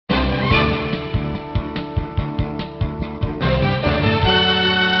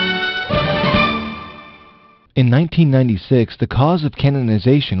In 1996, the cause of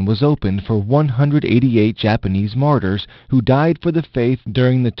canonization was opened for 188 Japanese martyrs who died for the faith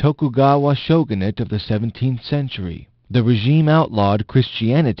during the Tokugawa shogunate of the 17th century. The regime outlawed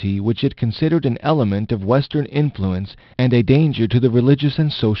Christianity, which it considered an element of Western influence and a danger to the religious and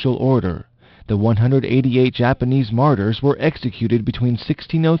social order. The 188 Japanese martyrs were executed between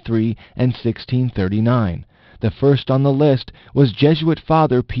 1603 and 1639. The first on the list was Jesuit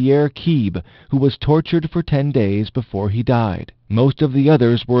Father Pierre Keeb, who was tortured for 10 days before he died. Most of the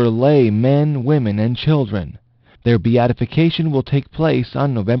others were lay men, women, and children. Their beatification will take place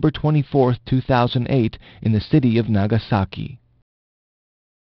on November 24, 2008, in the city of Nagasaki.